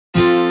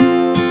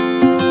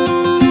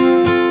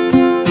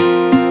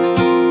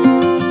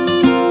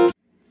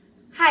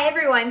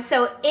everyone.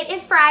 So it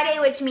is Friday,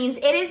 which means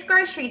it is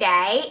grocery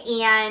day,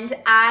 and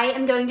I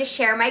am going to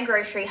share my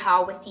grocery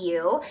haul with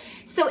you.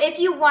 So if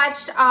you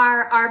watched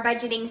our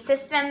budgeting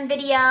system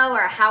video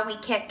or how we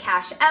kick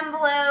cash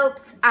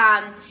envelopes,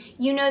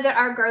 you know that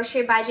our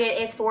grocery budget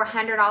is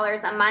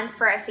 $400 a month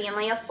for a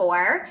family of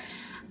 4.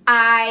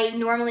 I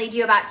normally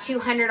do about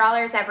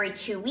 $200 every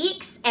 2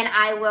 weeks, and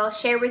I will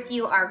share with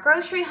you our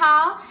grocery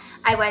haul.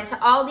 I went to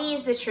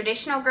Aldi's, the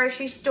traditional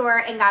grocery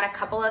store, and got a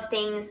couple of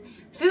things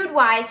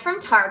food-wise from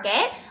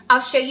Target.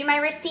 I'll show you my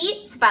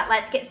receipts, but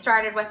let's get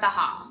started with the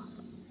haul.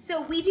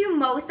 So we do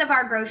most of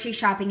our grocery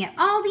shopping at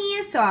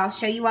Aldi's, so I'll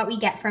show you what we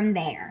get from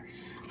there.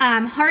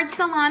 Hard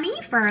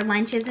salami for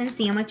lunches and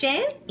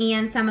sandwiches,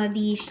 and some of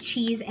these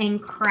cheese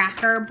and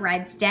cracker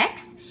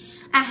breadsticks.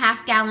 A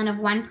half gallon of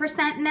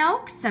 1%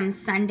 milk, some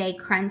Sunday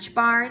Crunch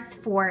bars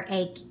for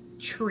a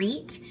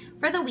treat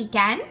for the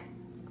weekend,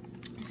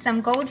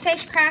 some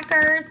Goldfish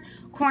crackers,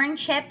 corn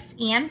chips,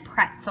 and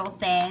pretzel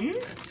thins.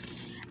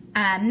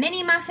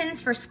 Mini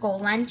muffins for school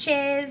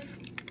lunches,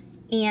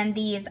 and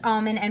these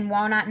almond and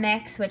walnut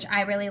mix, which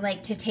I really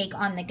like to take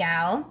on the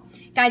go.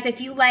 Guys, if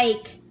you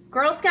like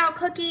Girl Scout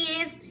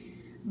cookies,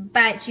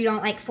 but you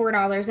don't like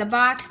 $4 a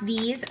box,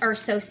 these are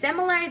so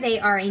similar. They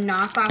are a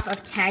knockoff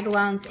of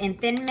Tagalongs and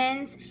Thin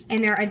Mints,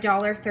 and they're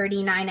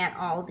 $1.39 at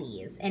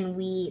Aldi's,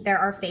 and they're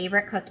our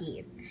favorite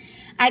cookies.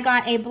 I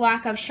got a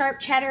block of sharp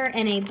cheddar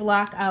and a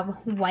block of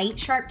white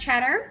sharp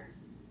cheddar,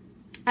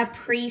 a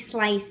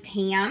pre-sliced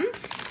ham,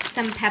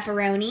 some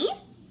pepperoni,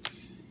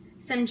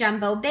 some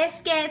jumbo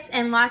biscuits,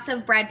 and lots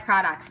of bread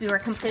products. We were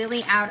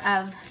completely out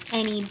of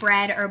any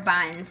bread or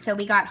buns. So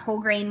we got whole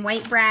grain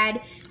white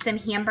bread, some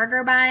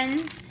hamburger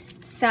buns,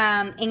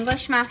 some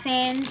English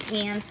muffins,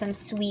 and some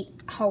sweet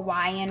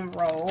Hawaiian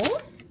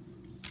rolls.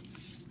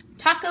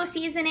 Taco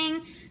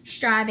seasoning,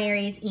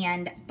 strawberries,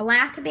 and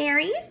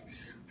blackberries.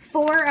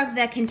 4 of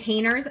the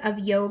containers of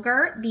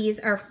yogurt. These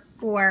are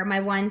for my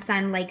one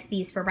son, likes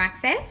these for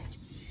breakfast.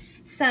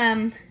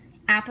 Some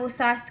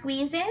applesauce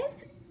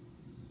squeezes,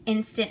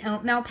 instant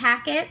oatmeal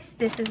packets.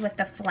 This is with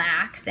the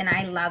flax, and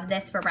I love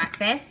this for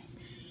breakfast.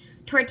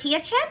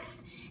 Tortilla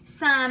chips,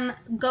 some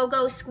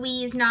Go-Go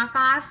Squeeze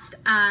knockoffs.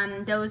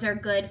 Those are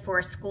good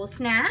for school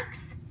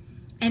snacks.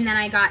 And then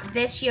I got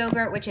this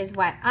yogurt, which is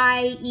what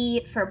I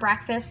eat for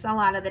breakfast a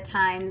lot of the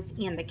times,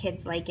 and the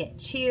kids like it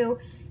too.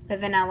 The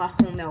vanilla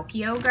whole milk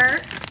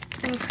yogurt,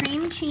 some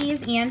cream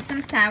cheese, and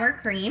some sour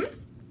cream,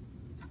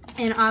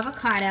 and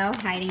avocado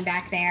hiding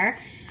back there.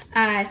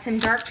 Some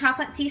dark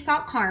chocolate sea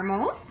salt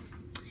caramels.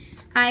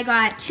 I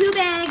got 2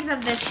 bags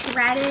of the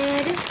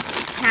shredded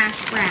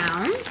hash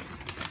browns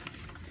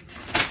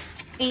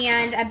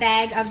and a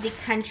bag of the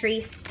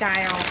country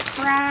style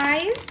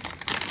fries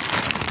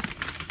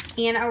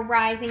and a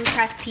rising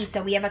crust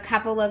pizza. We have a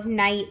couple of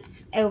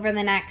nights over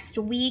the next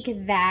week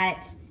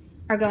that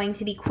are going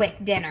to be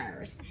quick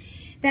dinners.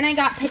 Then I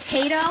got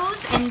potatoes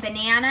and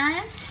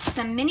bananas,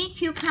 some mini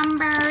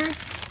cucumbers,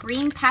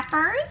 green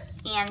peppers,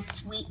 and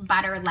sweet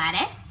butter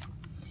lettuce.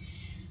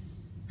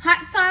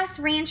 Hot sauce,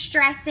 ranch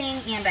dressing,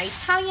 and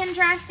Italian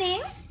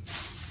dressing.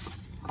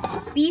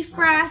 Beef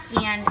broth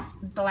and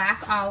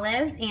black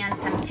olives, and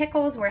some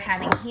pickles. We're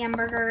having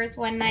hamburgers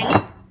one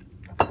night.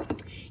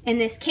 And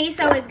this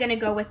queso is going to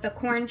go with the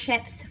corn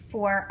chips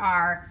for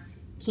our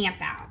camp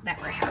out that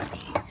we're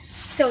having.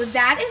 So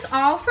that is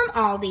all from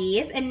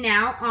Aldi's, and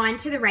now on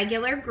to the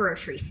regular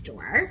grocery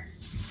store.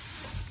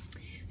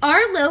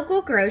 Our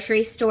local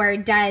grocery store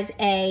does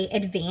a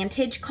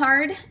Advantage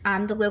card.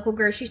 The local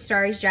grocery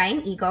store is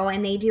Giant Eagle,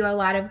 and they do a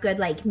lot of good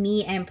like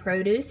meat and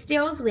produce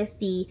deals with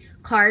the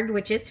card,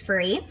 which is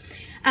free.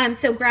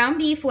 So ground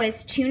beef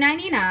was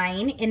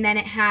 $2.99, and then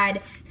it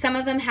had, some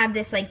of them had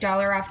this like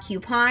 $1 off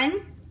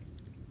coupon.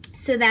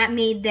 So that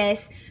made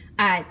this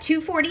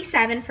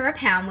 $2.47 for a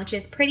pound, which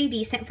is pretty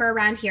decent for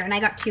around here, and I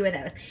got 2 of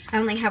those. I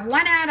only have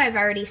 1 out. I've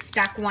already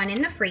stuck 1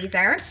 in the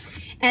freezer.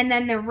 And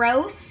then the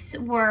roasts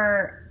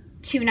were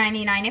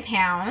 $2.99 a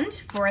pound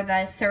for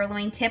the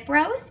sirloin tip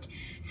roast.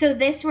 So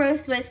this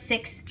roast was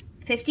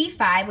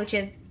 $6.55, which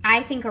is,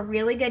 I think, a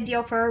really good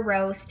deal for a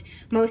roast.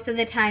 Most of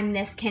the time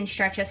this can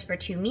stretch us for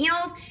 2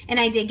 meals, and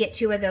I did get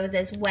 2 of those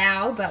as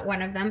well, but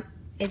one of them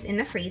is in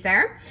the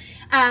freezer.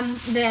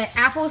 The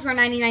apples were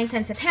 99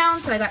 cents a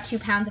pound, so I got 2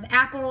 pounds of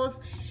apples.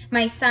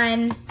 My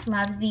son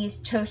loves these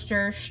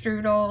toaster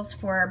strudels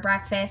for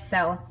breakfast,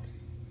 so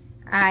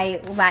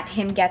I let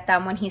him get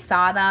them when he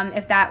saw them.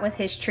 If that was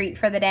his treat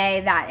for the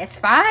day, that is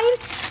fine.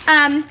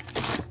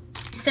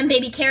 Some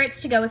baby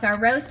carrots to go with our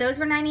roast. Those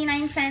were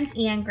 99 cents,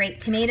 and grape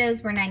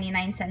tomatoes were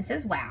 99 cents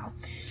as well.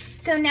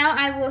 So now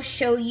I will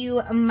show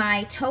you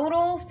my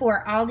total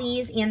for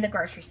Aldi's and the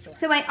grocery store.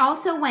 So I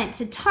also went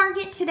to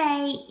Target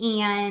today,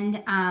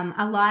 and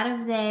a lot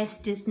of this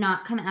does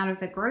not come out of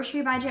the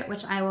grocery budget,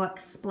 which I will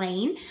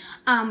explain.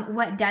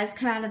 What does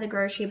come out of the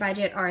grocery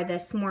budget are the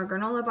s'more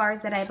granola bars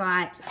that I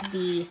bought,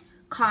 the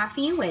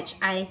coffee, which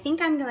I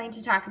think I'm going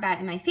to talk about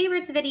in my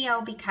favorites video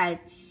because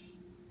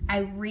I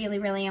really,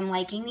 really am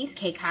liking these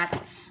K-Cups.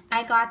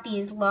 I got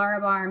these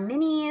Larabar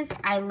minis.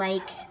 I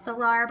like the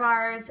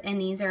Larabars, and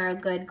these are a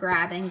good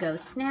grab and go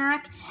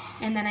snack.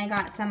 And then I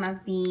got some of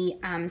the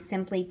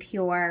Simply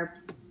Pure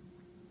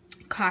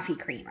coffee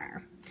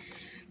creamer.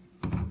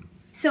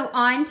 So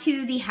on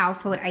to the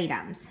household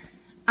items.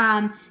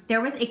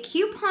 There was a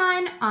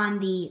coupon on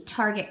the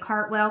Target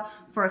Cartwheel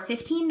for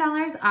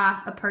 $15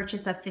 off a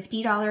purchase of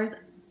 $50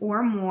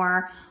 or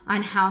more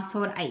on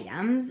household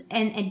items.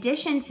 In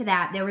addition to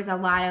that, there was a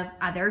lot of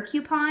other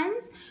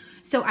coupons.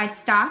 So I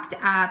stocked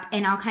up,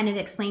 and I'll kind of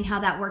explain how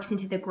that works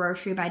into the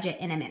grocery budget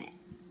in a minute.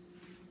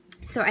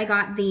 So I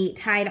got the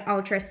Tide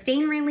Ultra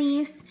Stain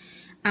Release.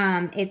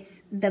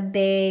 It's the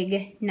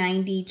big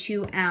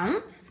 92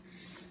 ounce.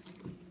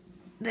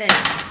 The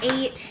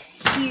 8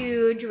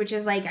 huge, which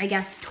is like, I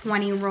guess,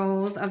 20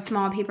 rolls of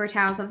small paper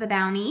towels of the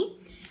Bounty.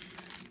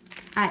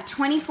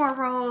 24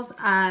 rolls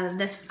of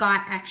the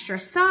Scott Extra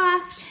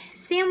Soft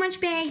sandwich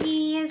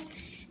baggies.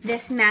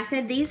 This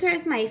Method, these are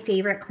my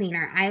favorite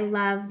cleaner. I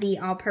love the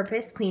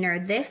all-purpose cleaner.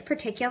 This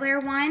particular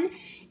one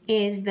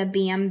is the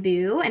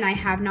bamboo, and I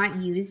have not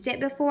used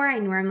it before. I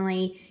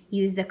normally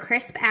use the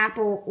crisp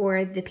apple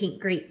or the pink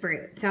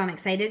grapefruit, so I'm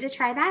excited to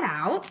try that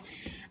out.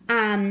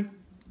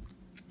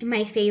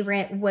 My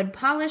favorite wood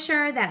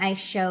polisher that I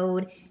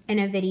showed in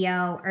a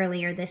video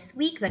earlier this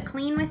week, the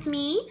Clean With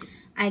Me,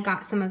 I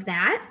got some of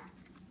that.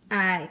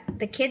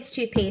 The kids'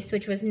 toothpaste,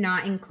 which was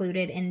not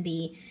included in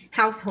the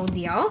household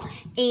deal,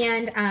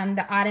 and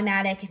the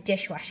automatic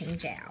dishwashing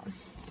gel.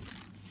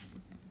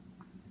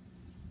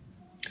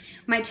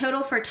 My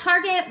total for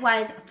Target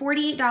was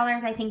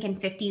 $48, I think,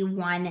 and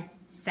 51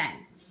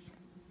 cents.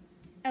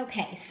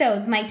 Okay,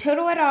 so my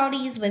total at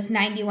Aldi's was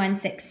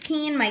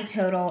 $91.16. My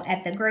total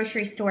at the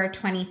grocery store,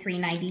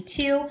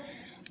 $23.92.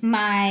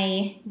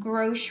 My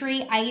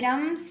grocery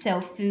items, so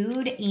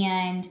food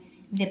and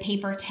the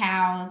paper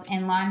towels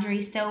and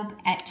laundry soap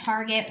at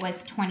Target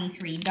was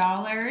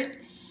 $23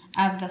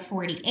 of the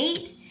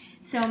 $48.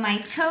 So my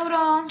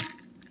total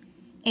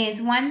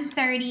is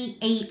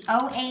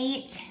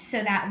 $138.08.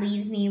 So that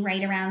leaves me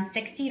right around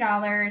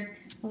 $60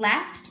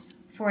 left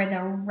for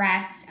the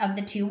rest of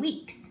the 2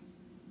 weeks.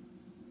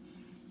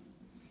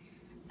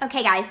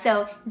 Okay guys,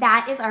 so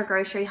that is our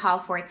grocery haul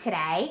for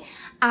today.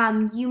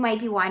 You might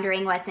be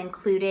wondering what's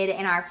included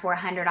in our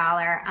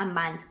 $400 a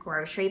month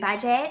grocery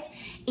budget.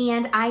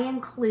 And I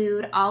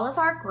include all of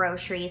our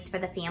groceries for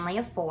the family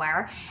of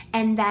 4,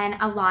 and then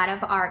a lot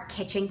of our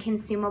kitchen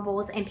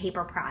consumables and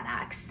paper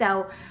products.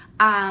 So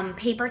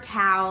paper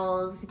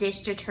towels, dish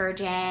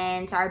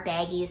detergent, our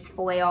baggies,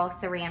 foil,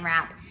 saran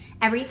wrap,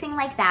 everything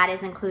like that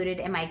is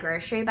included in my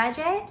grocery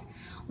budget.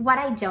 What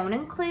I don't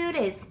include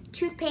is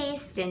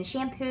toothpaste and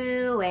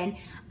shampoo and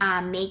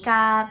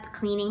makeup,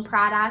 cleaning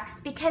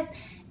products, because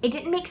it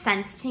didn't make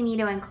sense to me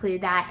to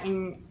include that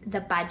in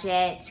the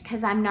budget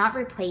because I'm not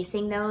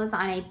replacing those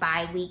on a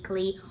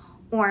bi-weekly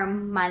or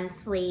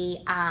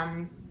monthly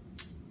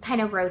kind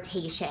of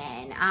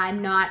rotation.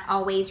 I'm not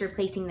always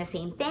replacing the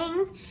same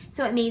things,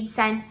 so it made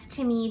sense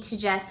to me to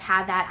just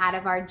have that out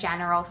of our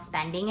general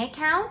spending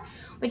account,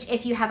 which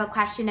if you have a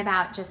question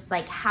about just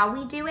like how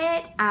we do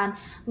it,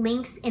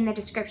 links in the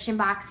description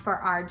box for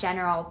our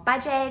general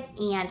budget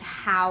and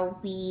how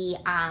we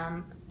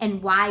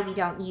and why we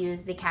don't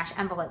use the cash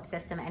envelope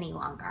system any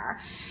longer.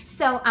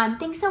 So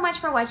thanks so much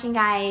for watching,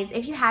 guys.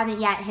 If you haven't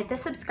yet, hit the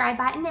subscribe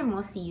button and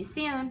we'll see you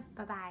soon.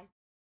 Bye-bye.